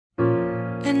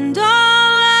and all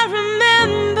I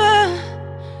remember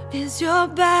is your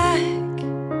back.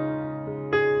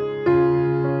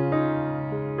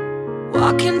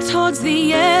 Walking towards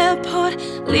the airport,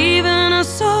 leaving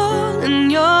us all in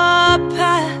your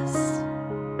past.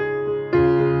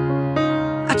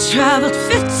 I traveled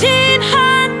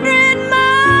 1,500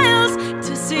 miles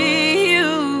to see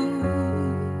you.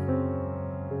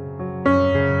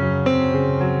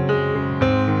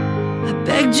 I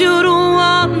begged you to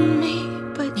want me,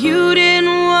 but you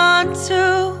didn't want to.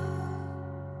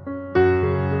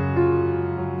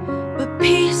 But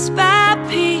piece by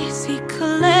piece he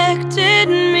collected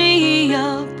me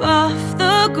up off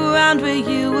the ground where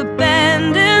you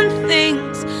abandoned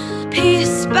things.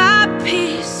 Piece by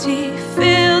piece he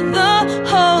filled the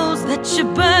holes that you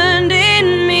burned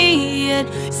in me. At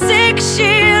 6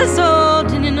 years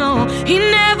old, and you know he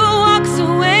never walks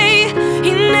away.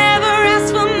 He never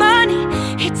asks for money,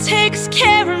 he takes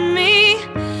care of me.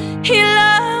 He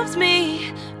loves me.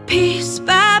 Piece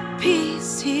by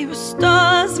piece he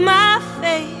restores my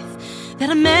faith that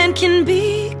a man can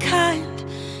be kind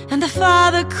and a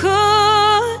father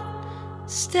could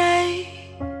stay.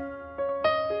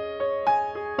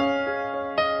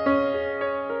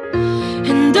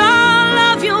 And all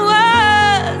of your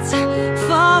words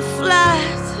fall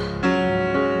flat.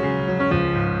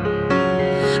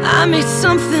 I made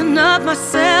something of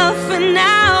myself, and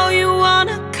now you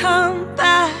wanna come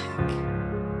back.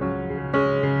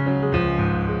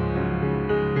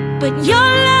 But your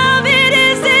love, it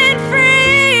isn't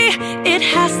free, it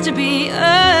has to be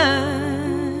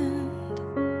earned.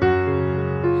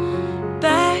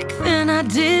 Back then I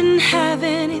didn't have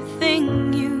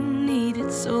anything you needed,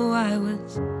 so I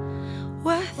was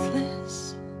worthless.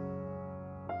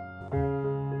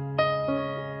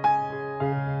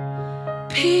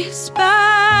 Piece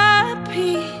by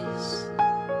piece,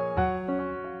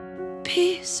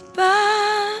 piece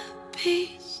by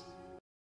piece.